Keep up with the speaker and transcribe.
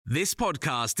This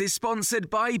podcast is sponsored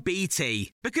by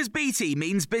BT, because BT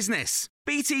means business.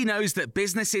 BT knows that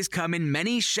businesses come in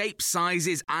many shapes,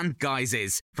 sizes and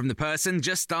guises, from the person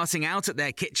just starting out at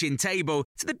their kitchen table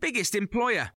to the biggest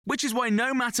employer, which is why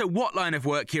no matter what line of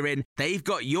work you're in, they've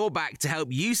got your back to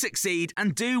help you succeed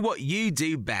and do what you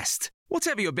do best.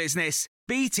 Whatever your business,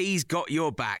 BT's got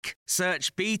your back.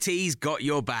 Search BT's got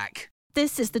your back.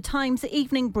 This is the Times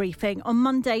evening briefing on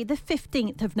Monday, the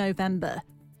 15th of November.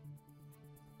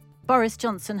 Boris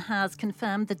Johnson has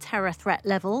confirmed the terror threat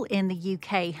level in the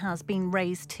UK has been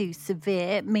raised to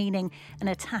severe, meaning an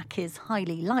attack is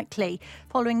highly likely,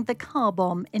 following the car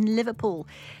bomb in Liverpool.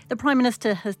 The Prime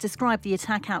Minister has described the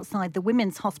attack outside the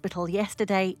Women's Hospital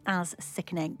yesterday as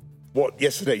sickening. What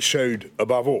yesterday showed,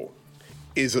 above all,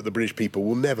 is that the British people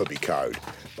will never be cowed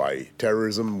by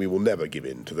terrorism. We will never give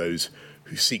in to those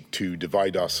who seek to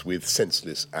divide us with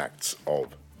senseless acts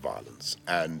of violence.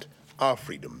 And our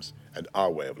freedoms and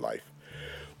our way of life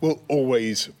will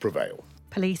always prevail.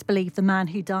 Police believe the man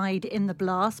who died in the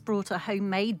blast brought a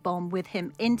homemade bomb with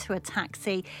him into a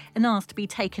taxi and asked to be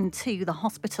taken to the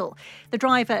hospital. The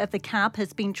driver of the cab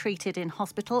has been treated in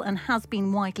hospital and has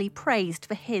been widely praised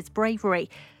for his bravery.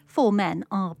 4 men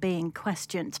are being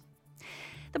questioned.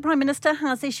 The Prime Minister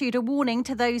has issued a warning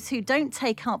to those who don't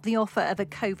take up the offer of a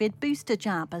COVID booster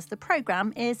jab as the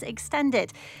programme is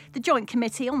extended. The Joint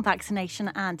Committee on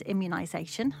Vaccination and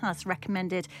Immunisation has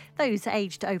recommended those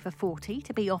aged over 40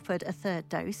 to be offered a third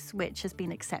dose, which has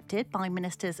been accepted by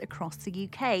ministers across the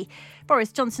UK.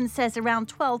 Boris Johnson says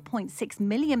around 12.6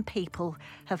 million people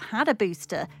have had a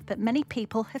booster, but many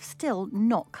people have still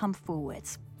not come forward.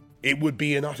 It would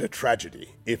be an utter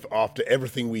tragedy if, after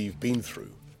everything we've been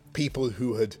through, people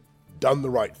who had done the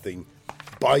right thing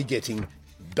by getting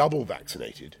double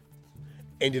vaccinated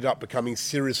ended up becoming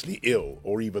seriously ill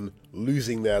or even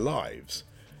losing their lives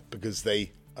because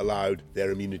they allowed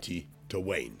their immunity to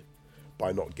wane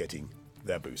by not getting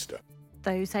their booster.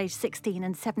 Those aged 16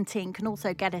 and 17 can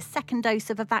also get a second dose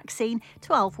of a vaccine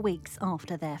 12 weeks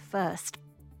after their first.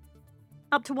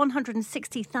 Up to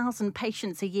 160,000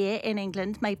 patients a year in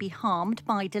England may be harmed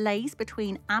by delays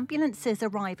between ambulances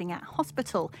arriving at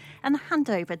hospital and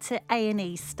handover to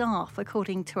A&E staff,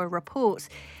 according to a report.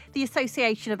 The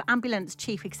Association of Ambulance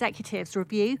Chief Executives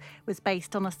review was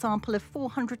based on a sample of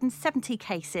 470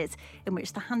 cases in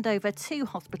which the handover to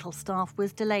hospital staff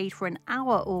was delayed for an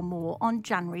hour or more on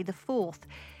January the 4th.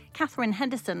 Catherine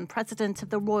Henderson, president of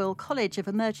the Royal College of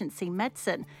Emergency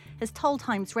Medicine, has told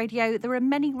Times Radio there are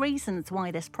many reasons why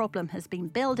this problem has been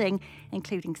building,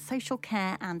 including social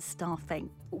care and staffing.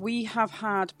 We have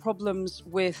had problems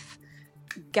with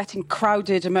getting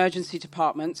crowded emergency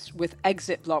departments with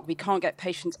exit block. We can't get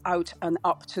patients out and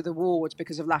up to the ward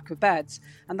because of lack of beds.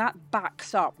 And that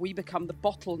backs up. We become the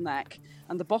bottleneck.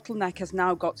 And the bottleneck has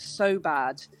now got so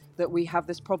bad that we have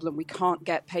this problem. We can't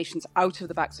get patients out of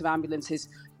the backs of ambulances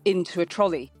into a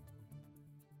trolley.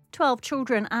 12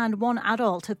 children and 1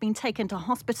 adult have been taken to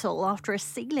hospital after a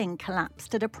ceiling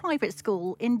collapsed at a private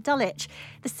school in Dulwich.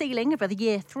 The ceiling of a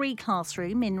Year 3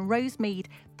 classroom in Rosemead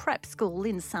Prep School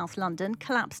in South London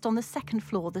collapsed on the second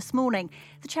floor this morning.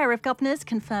 The Chair of Governors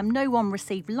confirmed no one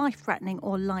received life-threatening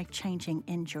or life-changing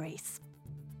injuries.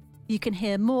 You can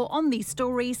hear more on these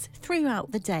stories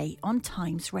throughout the day on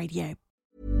Times Radio.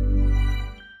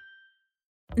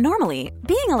 Normally,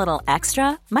 being a little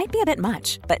extra might be a bit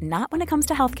much, but not when it comes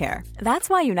to healthcare. That's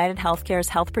why United Healthcare's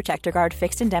Health Protector Guard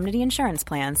fixed indemnity insurance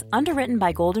plans, underwritten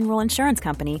by Golden Rule Insurance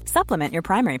Company, supplement your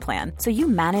primary plan so you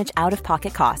manage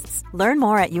out-of-pocket costs. Learn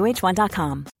more at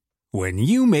uh1.com. When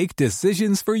you make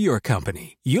decisions for your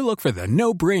company, you look for the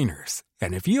no-brainers.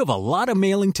 And if you have a lot of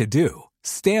mailing to do,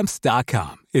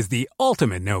 Stamps.com is the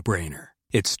ultimate no-brainer.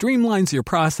 It streamlines your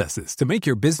processes to make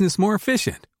your business more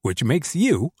efficient, which makes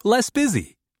you less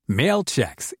busy. Mail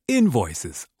checks,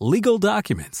 invoices, legal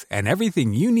documents, and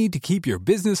everything you need to keep your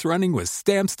business running with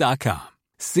Stamps.com.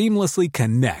 Seamlessly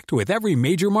connect with every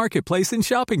major marketplace and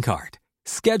shopping cart.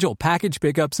 Schedule package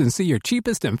pickups and see your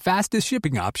cheapest and fastest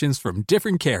shipping options from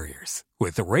different carriers.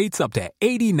 With rates up to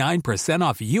 89%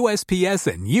 off USPS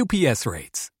and UPS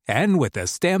rates. And with the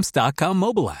Stamps.com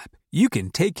mobile app, you can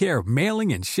take care of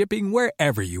mailing and shipping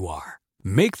wherever you are.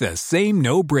 Make the same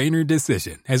no-brainer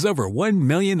decision as over 1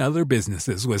 million other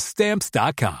businesses with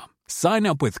Stamps.com. Sign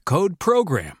up with code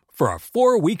PROGRAM for a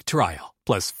 4-week trial,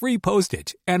 plus free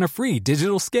postage and a free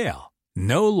digital scale.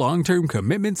 No long-term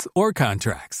commitments or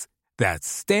contracts. That's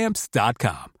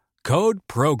Stamps.com. Code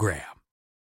PROGRAM.